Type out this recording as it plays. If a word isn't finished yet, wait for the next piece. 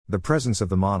The presence of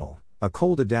the Manul, a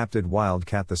cold-adapted wild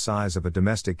cat the size of a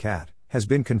domestic cat, has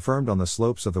been confirmed on the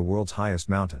slopes of the world's highest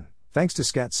mountain, thanks to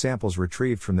scat samples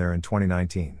retrieved from there in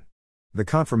 2019. The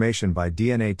confirmation by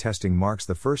DNA testing marks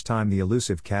the first time the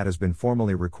elusive cat has been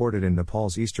formally recorded in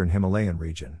Nepal's eastern Himalayan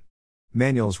region.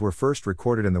 Manuals were first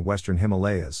recorded in the western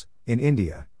Himalayas, in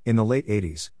India, in the late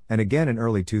 80s, and again in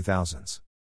early 2000s.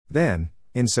 Then,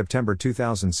 in September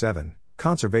 2007,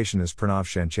 conservationist Pranav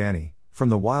Shanchani, from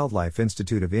the Wildlife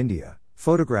Institute of India,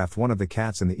 photographed one of the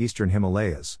cats in the eastern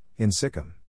Himalayas, in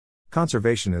Sikkim.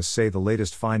 Conservationists say the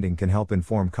latest finding can help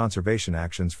inform conservation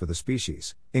actions for the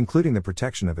species, including the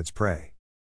protection of its prey.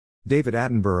 David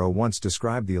Attenborough once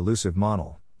described the elusive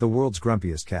Manul, the world's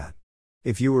grumpiest cat.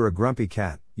 If you were a grumpy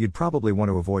cat, you'd probably want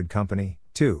to avoid company,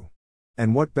 too.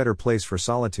 And what better place for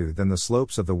solitude than the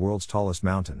slopes of the world's tallest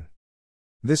mountain?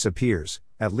 This appears,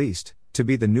 at least, to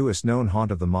be the newest known haunt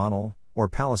of the Manul, or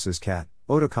Pallas's cat,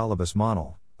 Otocolobus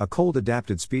manul, a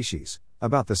cold-adapted species,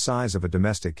 about the size of a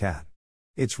domestic cat.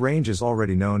 Its range is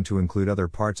already known to include other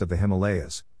parts of the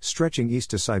Himalayas, stretching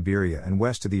east to Siberia and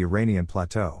west to the Iranian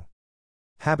plateau.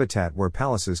 Habitat where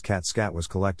Pallas's cat scat was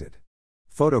collected.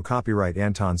 Photo copyright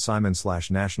Anton Simon /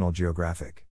 National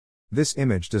Geographic. This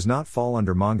image does not fall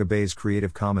under Mangabe's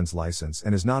Creative Commons license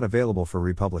and is not available for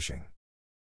republishing.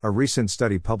 A recent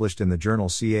study published in the journal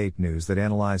C8 News that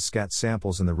analyzed scat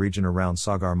samples in the region around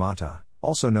Sagarmatha,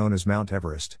 also known as Mount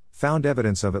Everest, found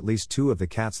evidence of at least 2 of the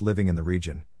cats living in the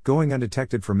region, going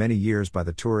undetected for many years by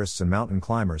the tourists and mountain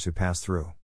climbers who pass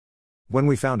through. When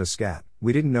we found a scat,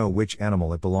 we didn't know which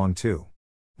animal it belonged to.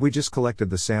 We just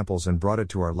collected the samples and brought it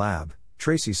to our lab,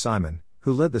 Tracy Simon,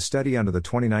 who led the study under the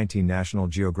 2019 National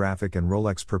Geographic and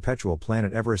Rolex Perpetual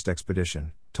Planet Everest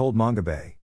expedition, told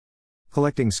Mangabe.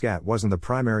 Collecting scat wasn't the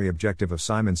primary objective of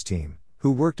Simon's team,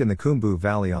 who worked in the Khumbu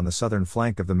Valley on the southern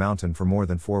flank of the mountain for more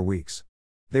than 4 weeks.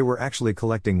 They were actually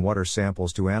collecting water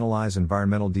samples to analyze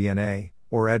environmental DNA,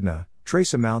 or EDNA,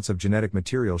 trace amounts of genetic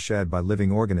material shed by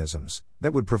living organisms,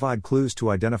 that would provide clues to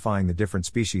identifying the different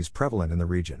species prevalent in the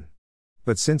region.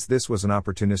 But since this was an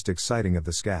opportunistic sighting of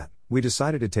the scat, we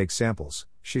decided to take samples,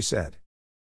 she said.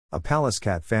 A Pallas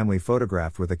cat family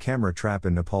photographed with a camera trap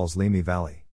in Nepal's Limi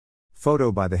Valley.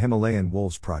 Photo by the Himalayan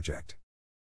Wolves Project.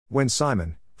 When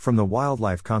Simon, from the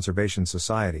Wildlife Conservation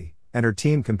Society, and her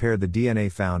team compared the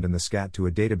DNA found in the scat to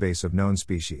a database of known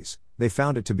species, they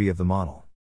found it to be of the Manul.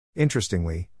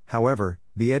 Interestingly, however,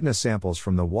 the EDNA samples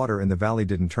from the water in the valley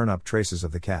didn't turn up traces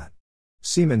of the cat.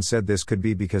 Seaman said this could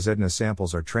be because EDNA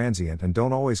samples are transient and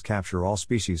don't always capture all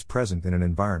species present in an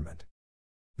environment.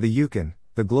 The Yukon,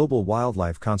 the Global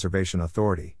Wildlife Conservation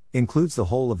Authority, includes the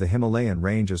whole of the Himalayan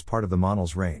range as part of the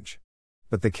Manul's range.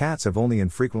 But the cats have only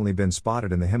infrequently been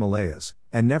spotted in the Himalayas,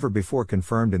 and never before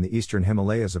confirmed in the eastern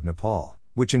Himalayas of Nepal,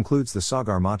 which includes the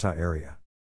Sagarmatha area.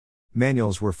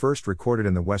 Manuals were first recorded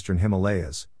in the western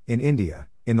Himalayas, in India,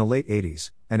 in the late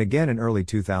 80s, and again in early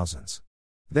 2000s.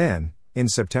 Then, in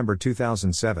September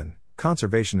 2007,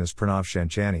 conservationist Pranav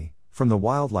Shanchani, from the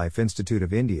Wildlife Institute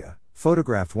of India,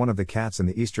 photographed one of the cats in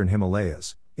the eastern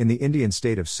Himalayas, in the Indian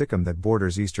state of Sikkim that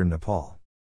borders eastern Nepal.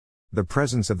 The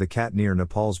presence of the cat near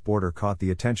Nepal's border caught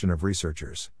the attention of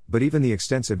researchers, but even the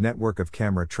extensive network of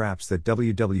camera traps that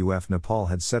WWF Nepal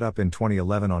had set up in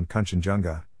 2011 on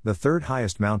Kanchenjunga, the third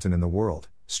highest mountain in the world,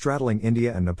 straddling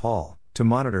India and Nepal, to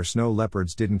monitor snow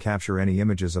leopards didn't capture any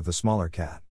images of the smaller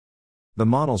cat. The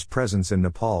Manul's presence in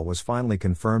Nepal was finally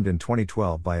confirmed in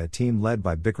 2012 by a team led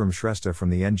by Bikram Shrestha from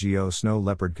the NGO Snow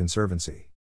Leopard Conservancy.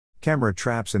 Camera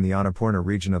traps in the Annapurna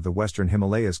region of the western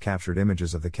Himalayas captured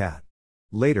images of the cat.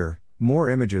 Later, more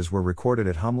images were recorded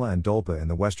at Humla and Dolpa in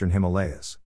the western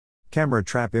Himalayas. Camera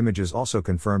trap images also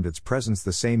confirmed its presence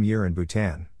the same year in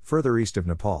Bhutan, further east of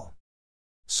Nepal.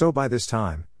 So by this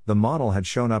time, the Manul had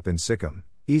shown up in Sikkim,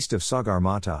 east of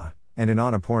Sagarmatha, and in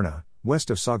Annapurna, west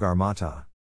of Sagarmatha.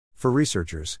 For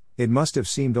researchers, it must have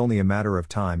seemed only a matter of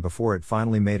time before it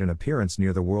finally made an appearance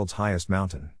near the world's highest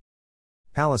mountain.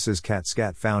 Pallas's cat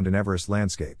scat found in Everest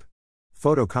landscape.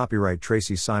 Photo copyright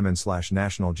Tracy Simon /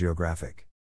 National Geographic.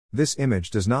 This image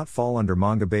does not fall under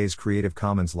Mangabe's Creative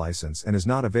Commons license and is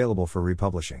not available for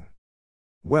republishing.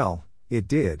 Well, it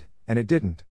did, and it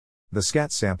didn't. The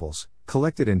scat samples,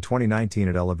 collected in 2019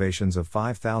 at elevations of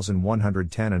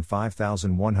 5,110 and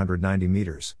 5,190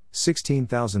 meters,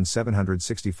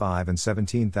 16,765 and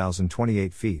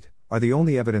 17,028 feet, are the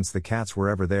only evidence the cats were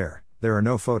ever there. There are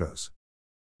no photos.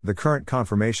 The current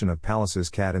confirmation of Pallas's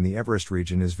cat in the Everest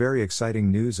region is very exciting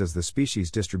news as the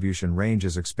species distribution range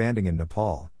is expanding in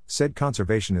Nepal, said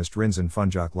conservationist Rinzan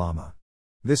Funjak Lama.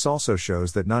 This also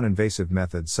shows that non-invasive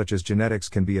methods such as genetics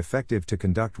can be effective to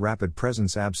conduct rapid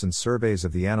presence-absence surveys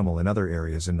of the animal in other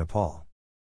areas in Nepal.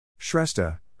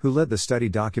 Shrestha, who led the study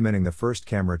documenting the first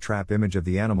camera trap image of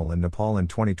the animal in Nepal in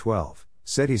 2012,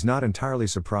 said he's not entirely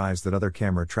surprised that other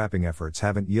camera trapping efforts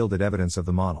haven't yielded evidence of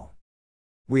the Manul.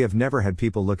 "We have never had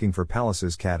people looking for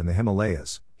Pallas's cat in the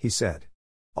Himalayas," he said.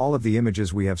 "All of the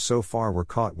images we have so far were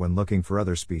caught when looking for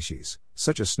other species,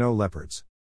 such as snow leopards.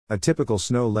 A typical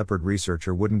snow leopard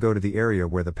researcher wouldn't go to the area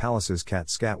where the Pallas's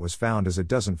cat scat was found as it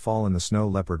doesn't fall in the snow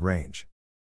leopard range.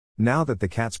 Now that the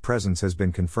cat's presence has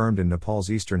been confirmed in Nepal's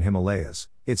eastern Himalayas,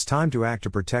 it's time to act to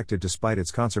protect it despite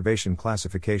its conservation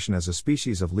classification as a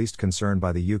species of least concern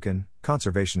by the Yukon,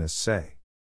 conservationists say."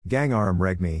 Gangaram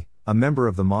Regmi, a member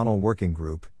of the Manul working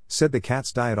group, said the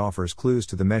cat's diet offers clues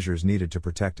to the measures needed to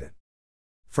protect it.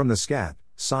 From the scat,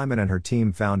 Simon and her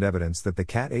team found evidence that the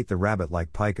cat ate the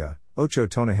rabbit-like pika,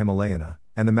 Ochotona himalayana,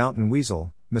 and the mountain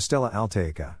weasel, Mustela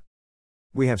altaica.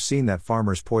 "We have seen that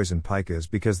farmers poison pikas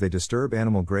because they disturb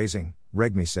animal grazing,"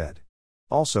 Regmi said.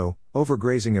 Also,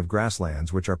 overgrazing of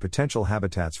grasslands which are potential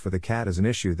habitats for the cat is an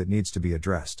issue that needs to be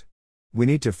addressed. "We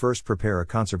need to first prepare a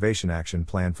conservation action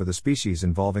plan for the species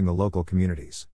involving the local communities.